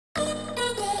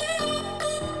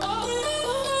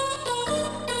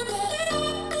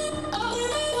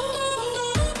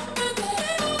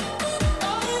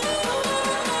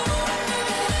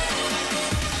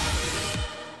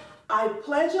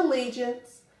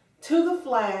to the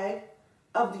flag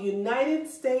of the United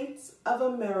States of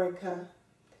America,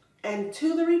 and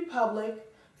to the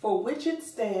republic for which it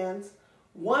stands,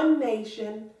 one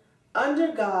nation,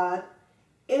 under God,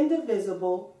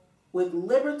 indivisible, with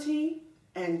liberty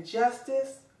and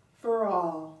justice for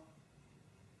all.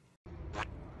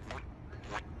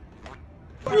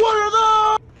 What are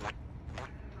those?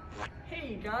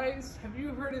 Hey guys, have you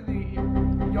heard of the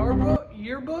yearbook?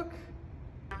 Yearbook's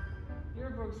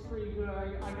pretty good.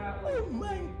 I got like. Oh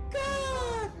my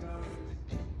god!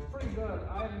 It's pretty good.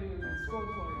 I haven't even been school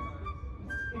 20 times.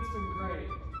 It's been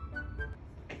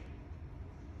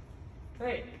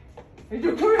great. Hey,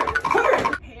 dude, come here!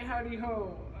 Hey, howdy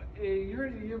ho. You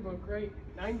heard of the yearbook, right?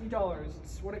 $90.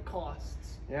 It's what it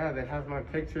costs. Yeah, they have my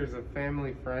pictures of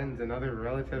family, friends, and other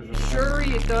relatives. Sure,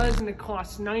 it does, and it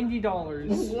costs $90.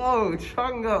 Whoa,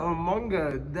 Chunga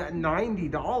Amunga, that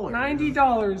 $90.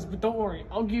 $90, but don't worry,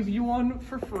 I'll give you one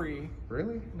for free.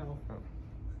 Really? No.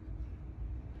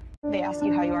 They ask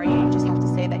you how you are, you just have to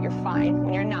say that you're fine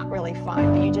when you're not really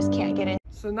fine, but you just can't get in.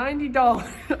 So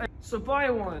 $90. So buy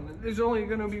one. There's only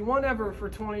going to be one ever for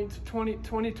 2020 to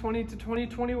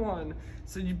 2021.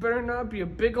 So you better not be a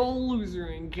big old loser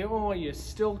and get one while you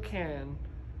still can.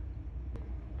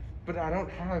 But I don't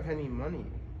have any money.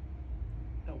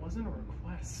 That wasn't a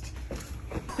request.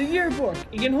 The yearbook.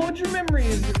 You can hold your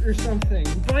memories or something.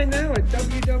 Buy now at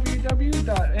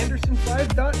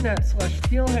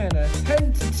www.anderson5.net/tealhanna.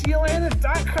 Head to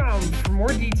tealhanna.com for more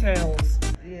details.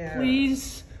 Yeah.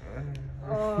 Please.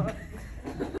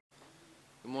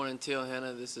 Good morning, Teal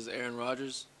Hanna. This is Aaron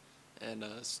Rodgers. And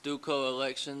Stuco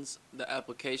Elections, the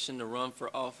application to run for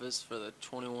office for the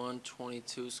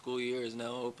 21-22 school year is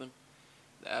now open.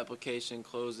 The application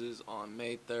closes on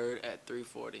May 3rd at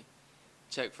 3:40.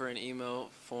 Check for an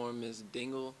email from Ms.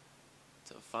 Dingle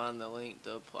to find the link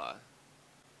to apply.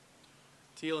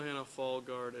 Teal Hanna Fall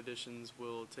Guard editions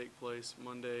will take place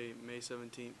Monday, May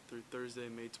 17th through Thursday,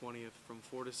 May 20th from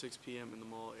 4 to 6 p.m. in the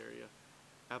mall area.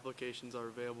 Applications are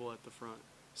available at the front.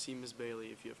 See Ms.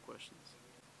 Bailey if you have questions.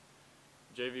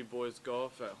 JV Boys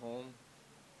Golf at home,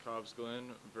 Cobbs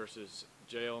Glen versus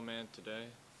JL Man today,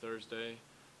 Thursday,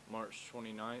 March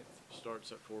 29th,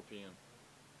 starts at 4 p.m.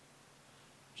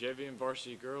 JV and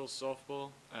Varsity Girls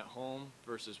Softball at home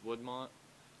versus Woodmont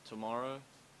tomorrow,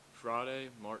 Friday,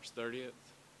 March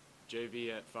 30th,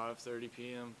 JV at 5:30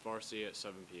 p.m., Varsity at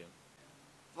 7 p.m.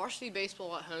 Varsity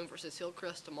Baseball at home versus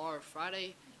Hillcrest tomorrow,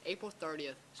 Friday, April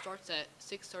 30th, starts at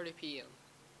 6:30 p.m.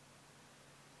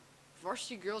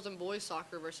 Varsity Girls and Boys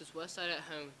Soccer versus Westside at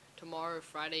home tomorrow,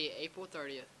 Friday, April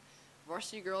 30th.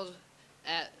 Varsity Girls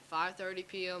at 5:30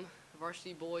 p.m.,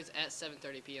 Varsity Boys at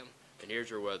 7:30 p.m. And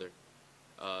here's your weather.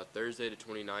 Thursday the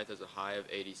 29th has a high of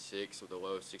 86 with a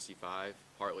low of 65,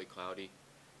 partly cloudy.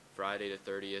 Friday the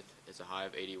 30th is a high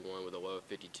of 81 with a low of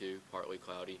 52, partly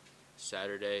cloudy.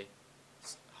 Saturday,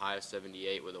 high of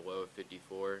 78 with a low of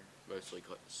 54, mostly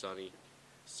sunny.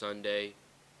 Sunday,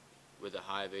 with a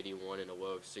high of 81 and a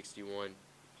low of 61,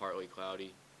 partly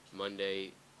cloudy.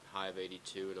 Monday, high of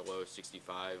 82 and a low of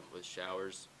 65 with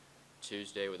showers.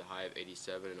 Tuesday with a high of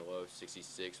 87 and a low of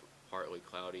 66, partly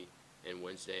cloudy. And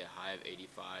Wednesday, a high of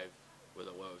 85 with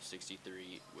a low of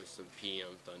 63 with some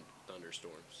PM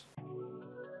thunderstorms.